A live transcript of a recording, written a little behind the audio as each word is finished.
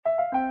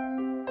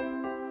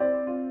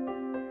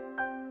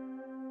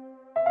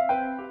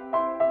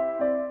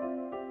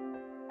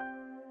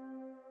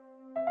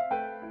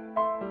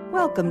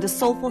Welcome to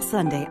Soulful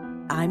Sunday.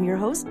 I'm your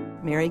host,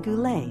 Mary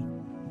Goulet.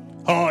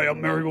 Hi, I'm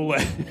Mary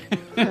Goulet.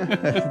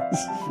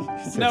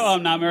 No,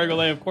 I'm not Mary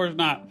Goulet. Of course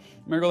not.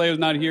 Mary Goulet is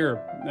not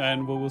here,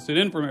 and we'll sit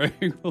in for Mary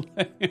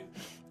Goulet.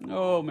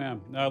 Oh,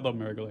 man. I love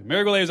Mary Goulet.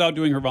 Mary Goulet is out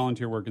doing her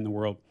volunteer work in the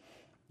world,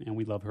 and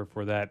we love her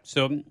for that.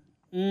 So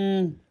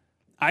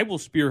I will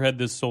spearhead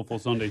this Soulful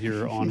Sunday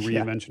here on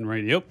Reinvention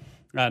Radio,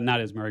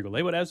 not as Mary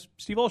Goulet, but as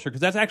Steve Olsher,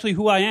 because that's actually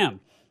who I am.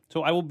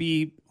 So I will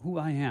be who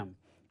I am.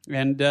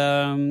 And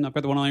I've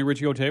got the one and only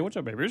Richie Ote. What's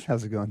up, babies?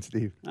 How's it going,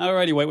 Steve? All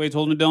righty, Whitewate's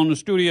holding it down in the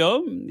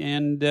studio,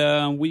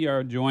 and we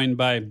are joined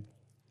by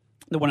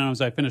the one and only,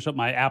 as I finish up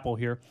my apple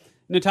here,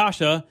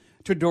 Natasha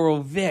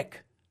Todorovic.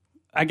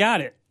 I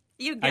got it.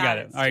 You got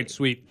it. All right,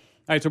 sweet.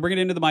 All right, so bring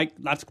it into the mic.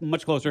 That's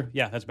much closer.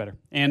 Yeah, that's better.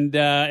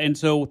 And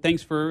so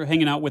thanks for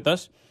hanging out with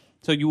us.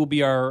 So you will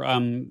be our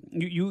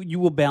you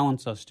will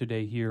balance us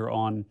today here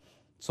on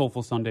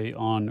Soulful Sunday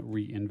on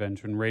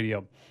Reinvention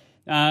Radio.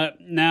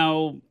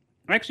 Now,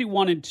 I actually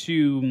wanted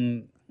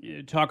to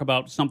talk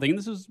about something.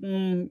 This is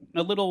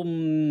a little,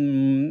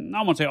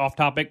 I won't say off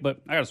topic,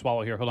 but I got to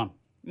swallow here. Hold on.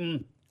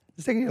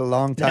 It's taking a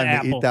long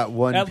time to eat that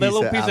one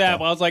little piece of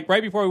apple. I was like,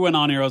 right before we went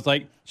on here, I was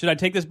like, should I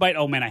take this bite?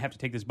 Oh, man, I have to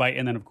take this bite.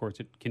 And then, of course,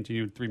 it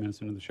continued 3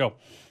 minutes into the show.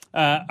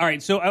 All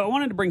right, so I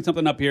wanted to bring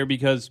something up here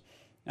because,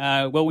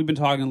 we've been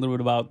talking a little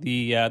bit about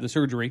the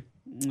surgery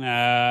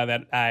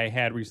that I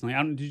had recently.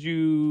 Did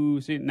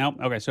you see it? No?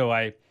 Okay, so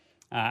I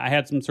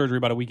had some surgery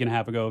about a week and a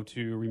half ago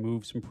to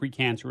remove some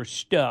precancerous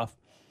stuff.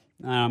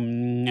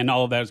 And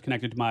all of that is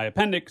connected to my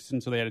appendix,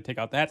 and so they had to take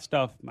out that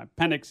stuff, my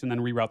appendix, and then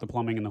reroute the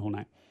plumbing and the whole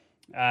nine.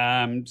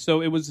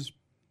 So it was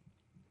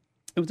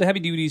a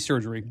heavy-duty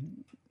surgery,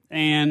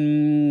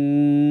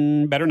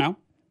 and better now,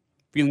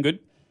 feeling good,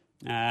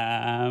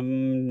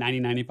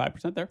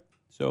 95% there,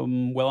 so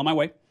I'm well on my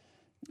way.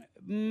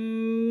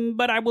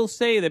 But I will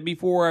say that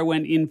before I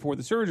went in for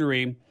the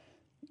surgery,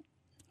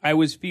 I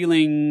was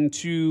feeling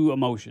two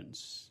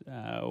emotions.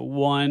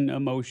 One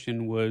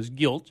emotion was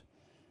guilt,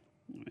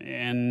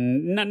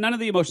 and none of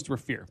the emotions were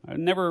fear. I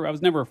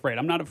was never afraid.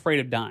 I'm not afraid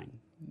of dying.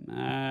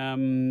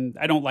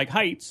 I don't like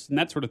heights and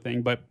that sort of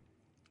thing, but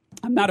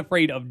I'm not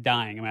afraid of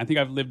dying. I mean, I think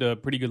I've lived a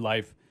pretty good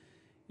life.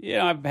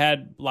 Yeah, I've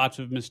had lots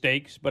of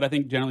mistakes, but I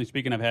think generally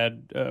speaking, I've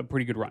had a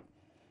pretty good run.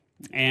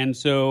 And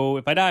so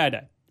if I die, I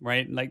die,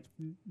 right? Like,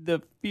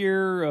 the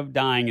fear of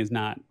dying is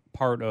not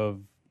part of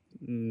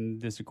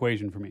this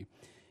equation for me.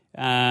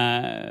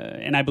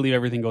 And I believe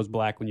everything goes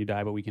black when you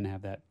die, but we can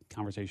have that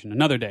conversation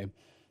another day.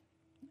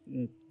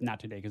 Not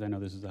today, because I know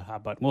this is a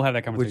hot button. We'll have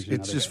that conversation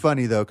It's just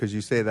funny, though, because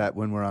you say that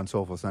when we're on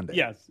Soulful Sunday.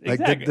 Yes,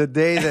 exactly. Like the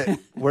day that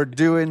we're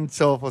doing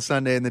Soulful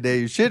Sunday and the day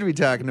you should be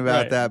talking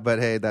about that, but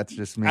hey, that's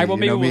just me. I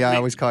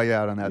always call you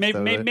out on that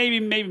stuff. Maybe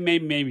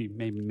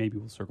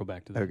we'll circle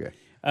back to that. Okay.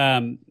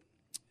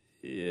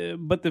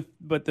 But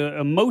the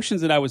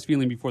emotions that I was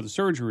feeling before the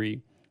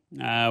surgery,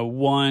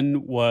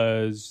 one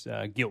was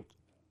guilt.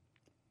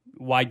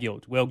 Why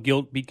guilt? Well,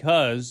 guilt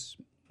because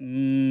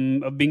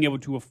of being able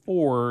to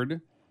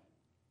afford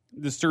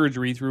the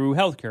surgery through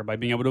healthcare, by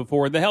being able to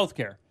afford the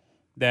healthcare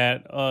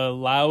that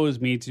allows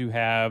me to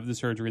have the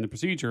surgery and the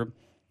procedure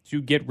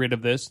to get rid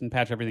of this and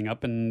patch everything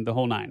up and the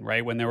whole nine,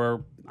 right? When there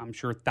are, I'm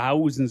sure,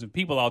 thousands of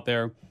people out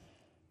there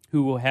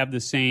who will have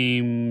the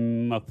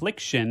same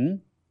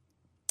affliction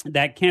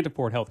that can't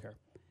afford healthcare.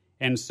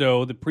 And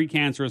so the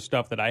precancerous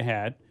stuff that I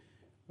had,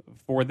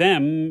 for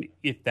them,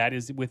 if that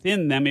is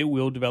within them, it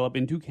will develop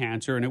into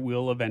cancer and it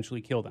will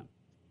eventually kill them.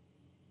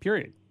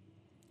 Period.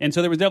 And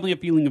so there was definitely a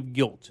feeling of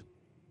guilt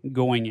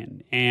going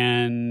in,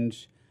 and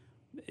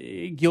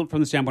guilt from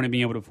the standpoint of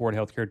being able to afford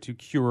healthcare to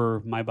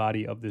cure my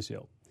body of this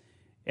ill.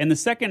 And the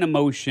second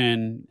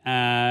emotion,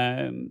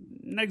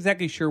 not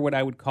exactly sure what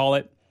I would call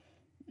it,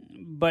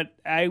 but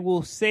I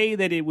will say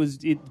that it's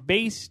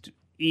based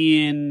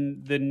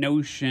in the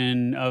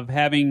notion of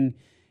having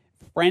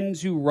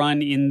friends who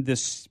run in the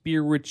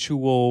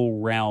spiritual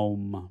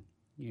realm,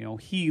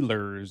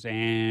 healers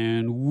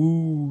and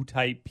woo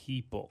type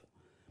people.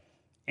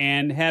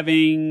 And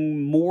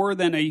having more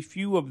than a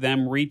few of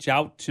them reach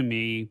out to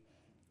me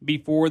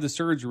before the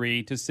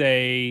surgery to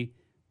say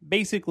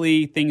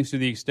basically things to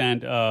the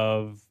extent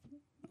of,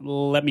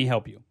 let me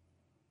help you.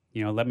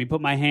 Let me put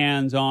my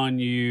hands on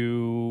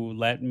you.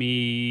 Let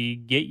me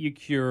get you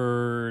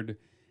cured.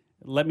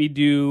 Let me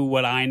do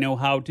what I know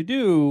how to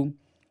do.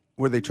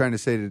 Were they trying to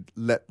say to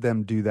let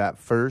them do that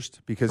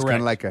first? Because kind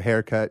of like a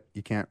haircut,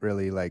 you can't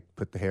really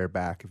put the hair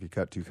back if you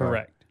cut too far.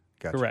 Correct.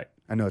 Gotcha. Correct.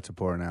 I know it's a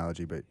poor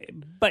analogy, but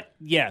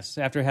yes,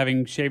 after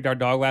having shaved our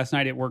dog last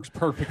night, it works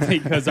perfectly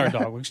because our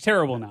dog looks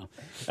terrible now.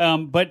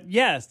 But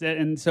yes,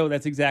 and so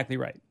that's exactly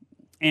right.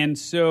 And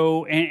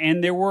so,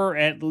 and there were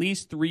at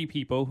least 3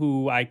 people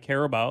who I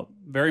care about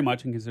very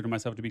much and consider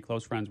myself to be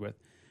close friends with,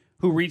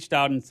 who reached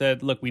out and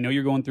said, look, we know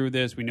you're going through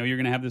this. We know you're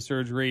going to have the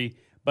surgery.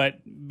 But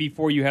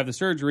before you have the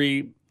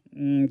surgery,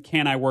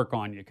 can I work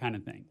on you, kind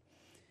of thing.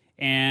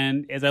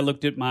 And as I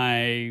looked at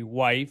my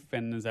wife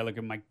and as I look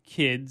at my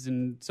kids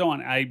and so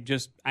on, I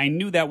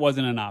knew that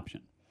wasn't an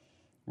option,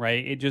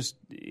 right?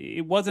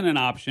 It wasn't an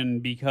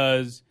option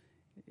because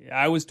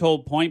I was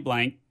told point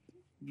blank,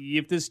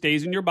 if this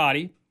stays in your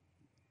body,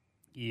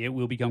 it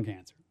will become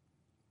cancer.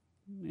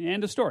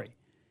 End of story.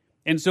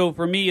 And so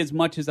for me, as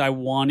much as I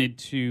wanted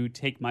to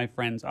take my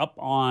friends up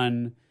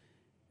on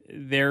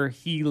their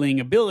healing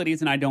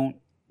abilities, and I don't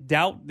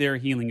doubt their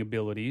healing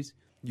abilities.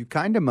 You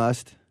kind of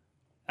must.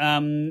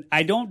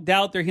 I don't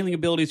doubt their healing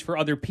abilities for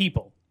other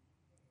people.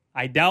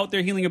 I doubt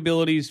their healing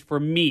abilities for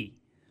me.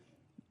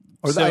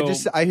 Or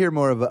I hear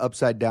more of an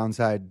upside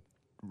downside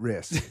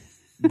risk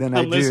than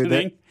I do.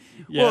 Listening.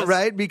 Yes. Well,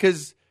 right?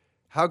 Because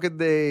how could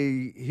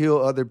they heal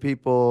other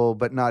people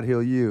but not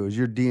heal you? Is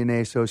your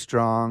DNA so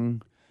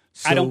strong?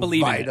 I don't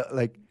believe in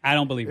it. I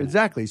don't believe in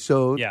exactly.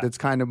 So that's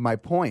kind of my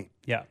point.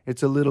 Yeah.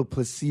 It's a little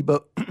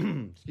placebo.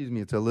 Excuse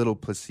me. It's a little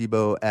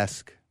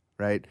placebo-esque,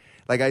 right?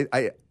 Like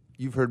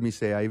you've heard me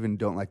say I even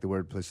don't like the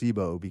word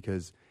placebo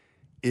because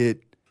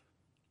it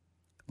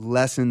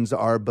lessens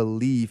our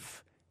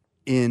belief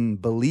in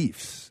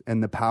beliefs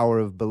and the power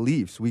of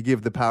beliefs. We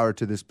give the power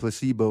to this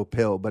placebo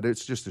pill, but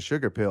it's just a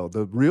sugar pill.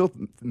 The real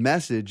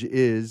message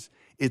is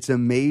it's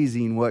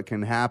amazing what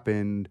can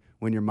happen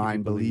when your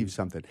mind believes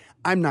something.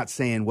 I'm not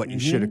saying what you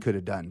should have, could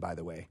have done, by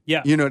the way.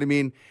 Yeah. You know what I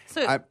mean?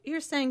 So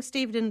you're saying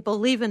Steve didn't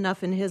believe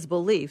enough in his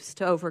beliefs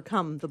to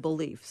overcome the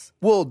beliefs.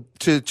 Well,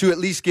 to at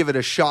least give it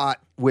a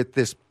shot with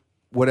this,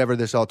 whatever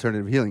this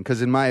alternative healing.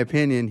 Because in my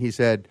opinion, he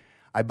said,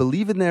 I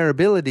believe in their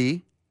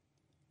ability.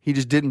 He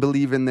just didn't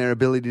believe in their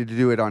ability to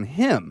do it on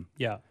him.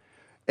 Yeah.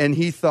 And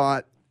he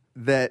thought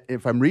that,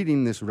 if I'm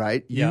reading this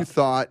right, you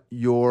thought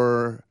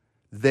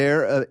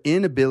their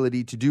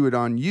inability to do it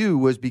on you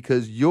was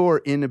because your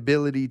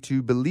inability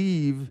to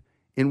believe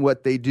in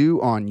what they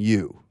do on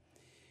you.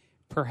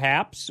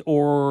 Perhaps,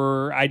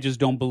 or I just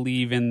don't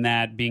believe in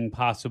that being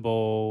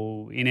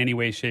possible in any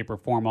way, shape, or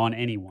form on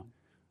anyone.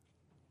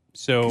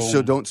 So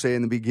don't say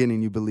in the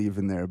beginning you believe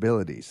in their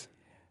abilities.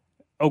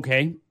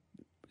 Okay.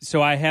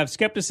 So I have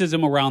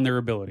skepticism around their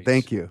abilities.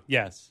 Thank you.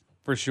 Yes,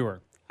 for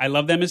sure. I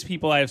love them as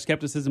people. I have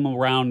skepticism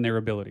around their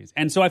abilities.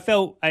 And so I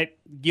felt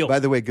guilt. By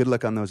the way, good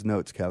luck on those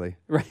notes, Kelly.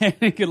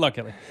 Right. Good luck,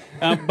 Kelly.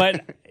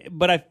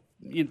 But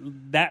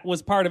that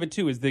was part of it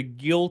too, is the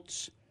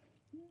guilt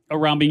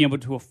around being able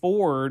to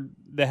afford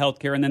the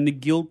healthcare, and then the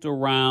guilt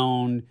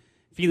around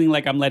feeling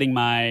like I'm letting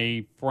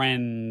my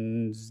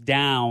friends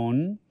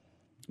down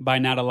by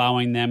not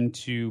allowing them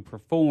to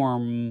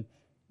perform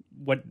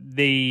what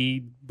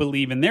they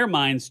believe in their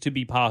minds to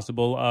be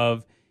possible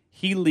of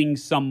healing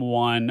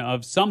someone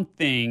of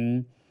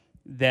something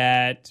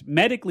that,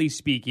 medically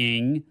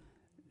speaking,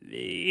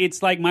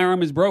 it's like my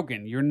arm is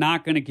broken. You're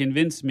not going to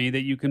convince me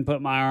that you can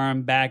put my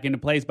arm back into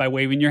place by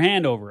waving your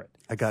hand over it.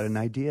 I got an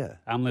idea.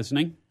 I'm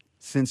listening.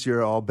 Since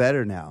you're all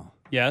better now.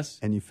 Yes.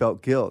 And you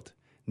felt guilt.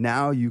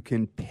 Now you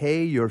can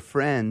pay your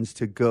friends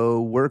to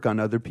go work on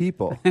other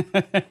people.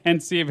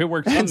 And see if it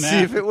works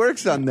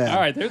on them. All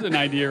right, there's an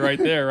idea right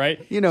there,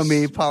 right? You know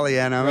me,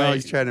 Pollyanna. I'm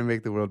always trying to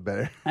make the world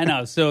better. I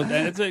know. So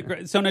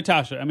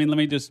Natasha, I mean, let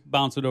me just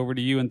bounce it over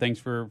to you, and thanks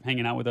for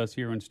hanging out with us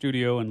here in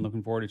studio, and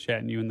looking forward to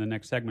chatting you in the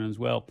next segment as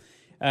well.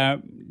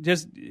 Do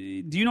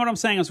you know what I'm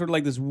saying? On sort of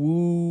like this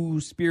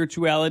woo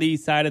spirituality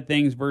side of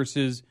things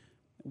versus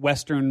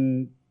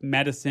Western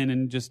medicine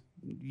and just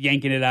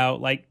yanking it out.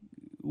 Like,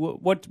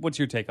 what's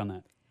your take on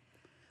that?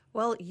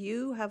 Well,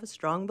 you have a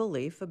strong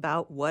belief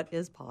about what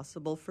is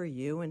possible for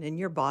you and in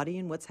your body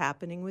and what's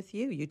happening with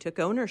you. You took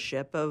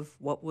ownership of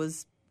what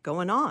was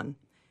going on,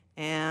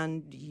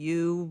 and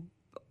you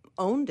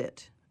owned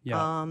it.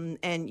 Yeah.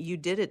 And you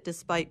did it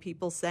despite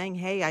people saying,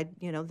 hey,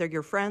 they're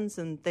your friends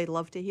and they'd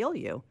love to heal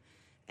you.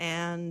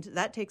 And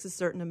that takes a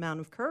certain amount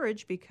of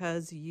courage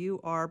because you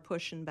are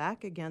pushing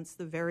back against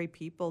the very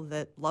people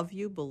that love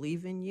you,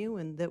 believe in you,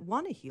 and that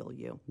want to heal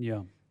you.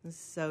 Yeah.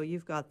 So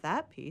you've got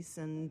that piece,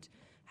 and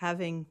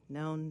having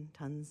known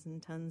tons and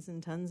tons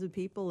and tons of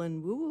people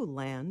in woo-woo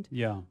land,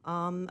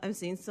 I've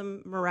seen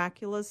some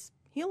miraculous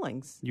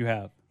healings. You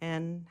have.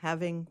 And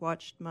having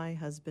watched my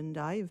husband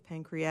die of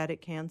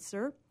pancreatic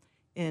cancer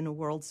in a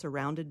world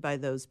surrounded by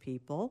those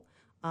people,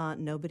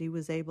 nobody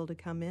was able to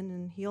come in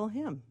and heal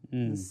him.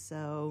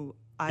 So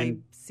I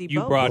see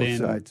you both. Brought in,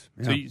 sides.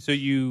 Yeah. So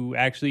you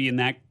actually, in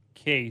that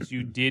case,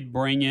 you did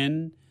bring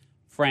in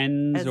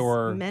friends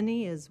as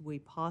many as we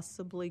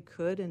possibly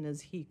could and as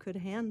he could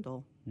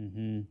handle.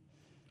 Mm-hmm.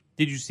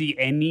 Did you see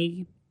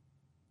any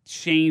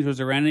change?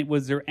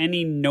 Was there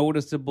any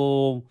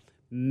noticeable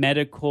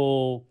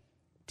medical,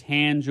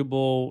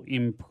 tangible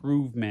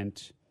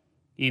improvement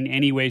in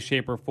any way,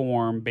 shape, or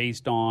form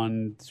based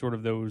on sort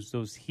of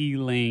those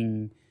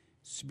healing,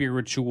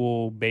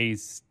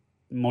 spiritual-based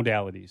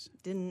modalities?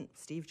 Didn't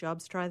Steve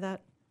Jobs try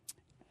that?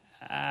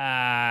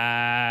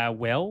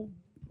 Well,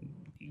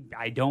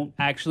 I don't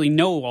actually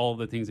know all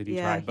the things that he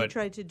tried. He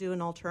tried to do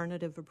an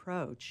alternative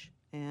approach,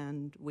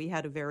 and we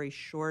had a very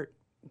short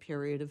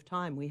period of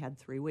time. We had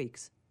 3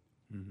 weeks.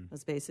 Mm-hmm. It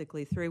was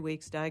basically 3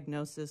 weeks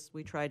diagnosis.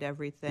 We tried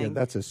everything. Yeah,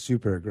 that's a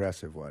super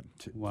aggressive one.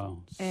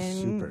 Wow. And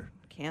super.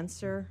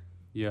 Cancer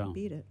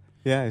beat it.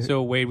 Yeah.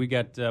 So, Wade, we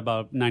got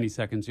about 90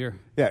 seconds here.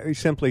 Yeah,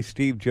 simply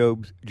Steve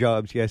Jobs.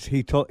 Yes,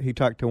 he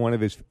talked to one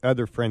of his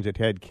other friends that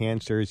had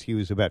cancer as he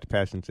was about to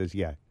pass and says,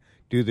 yeah,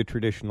 do the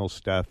traditional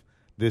stuff.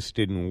 This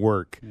didn't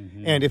work.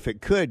 Mm-hmm. And if it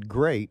could,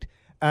 great.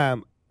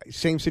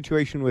 Same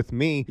situation with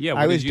me. Yeah,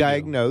 I what was did you do?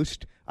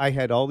 diagnosed. I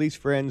had all these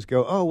friends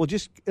go, oh, well,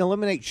 just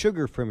eliminate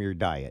sugar from your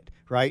diet,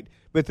 right?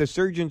 But the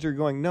surgeons are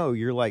going, no,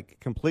 you're like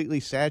completely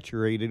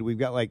saturated. We've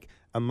got like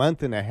a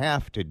month and a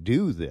half to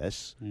do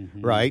this,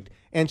 right?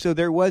 And so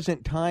there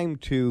wasn't time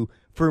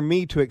for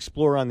me to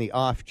explore on the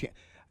off chance.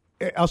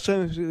 I'll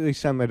simply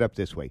sum it up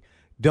this way.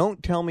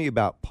 Don't tell me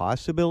about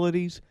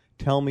possibilities.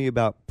 Tell me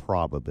about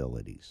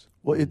probabilities.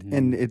 Well,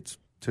 and it's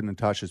to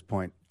Natasha's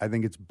point. I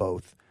think it's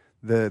both.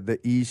 The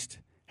East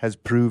has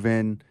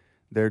proven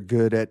they're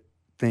good at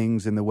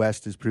things, and the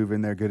West has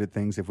proven they're good at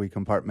things if we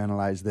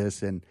compartmentalize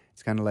this. And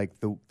it's kind of like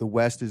the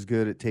West is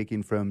good at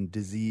taking from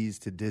disease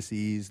to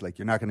disease. Like,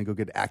 you're not going to go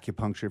get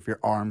acupuncture if your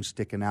arm's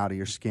sticking out of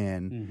your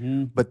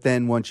skin. But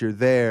then once you're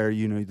there,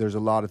 there's a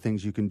lot of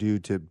things you can do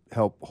to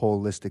help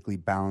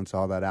holistically balance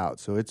all that out.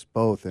 So it's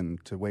both.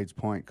 And to Wade's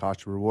point,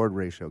 cost to reward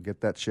ratio,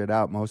 get that shit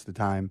out most of the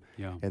time,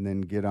 and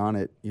then get on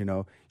it.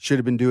 Should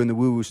have been doing the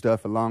woo-woo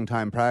stuff a long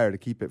time prior to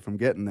keep it from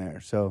getting there.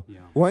 So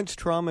once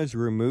trauma is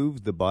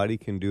removed, the body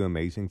can do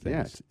amazing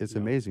things. yeah, it's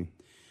amazing.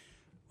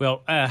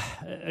 Well,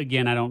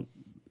 again, I don't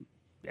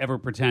ever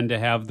pretend to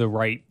have the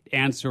right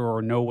answer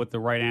or know what the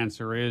right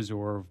answer is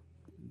or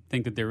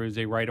think that there is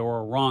a right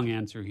or a wrong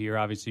answer here.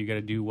 Obviously, you got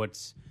to do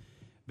what's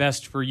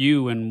best for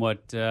you and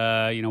what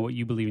what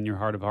you believe in your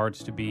heart of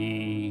hearts to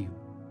be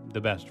the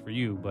best for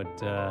you. But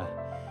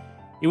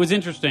it was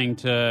interesting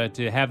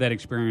to have that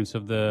experience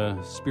of the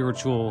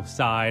spiritual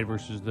side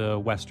versus the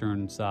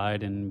Western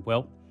side. And,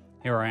 well,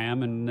 here I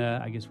am, and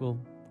I guess we'll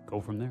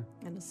go from there.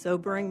 And a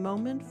sobering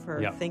moment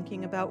for Yep.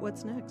 thinking about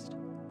what's next.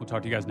 We'll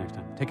talk to you guys next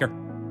time. Take care.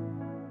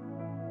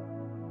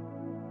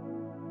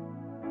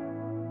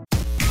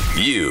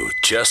 You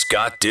just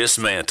got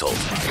dismantled.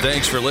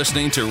 Thanks for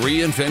listening to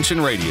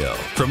Reinvention Radio.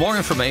 For more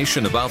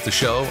information about the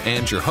show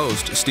and your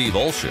host, Steve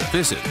Olsher,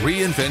 visit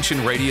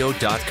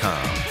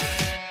reinventionradio.com.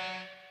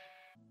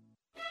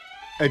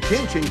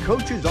 Attention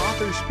coaches,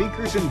 authors,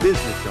 speakers, and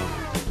business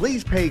owners.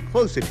 Please pay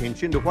close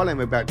attention to what I'm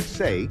about to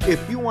say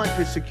if you want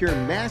to secure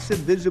massive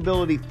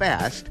visibility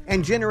fast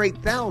and generate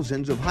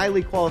thousands of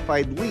highly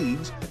qualified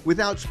leads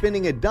without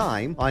spending a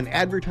dime on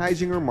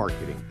advertising or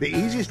marketing. The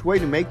easiest way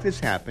to make this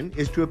happen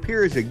is to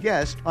appear as a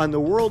guest on the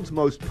world's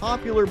most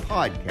popular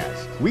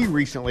podcast. We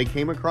recently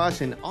came across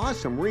an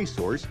awesome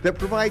resource that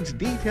provides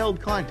detailed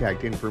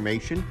contact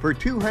information for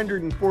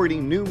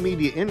 240 new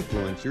media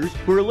influencers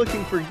who are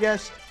looking for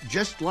guests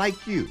just like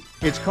you.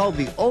 It's called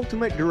the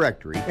Ultimate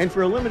Directory, and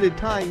for a limited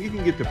time, you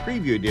can get the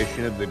preview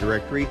edition of the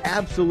directory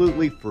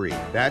absolutely free.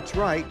 That's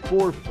right,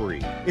 for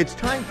free. It's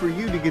time for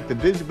you to get the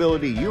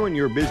visibility you and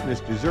your business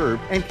deserve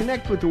and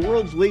connect with the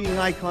world's leading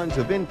icons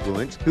of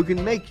influence who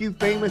can make you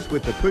famous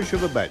with the push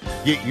of a button.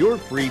 Get your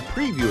free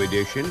preview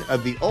edition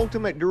of the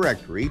Ultimate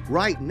Directory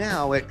right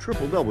now at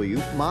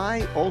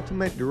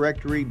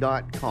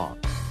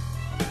www.myultimatedirectory.com.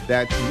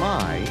 That's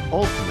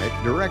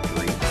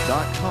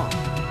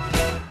myultimatedirectory.com.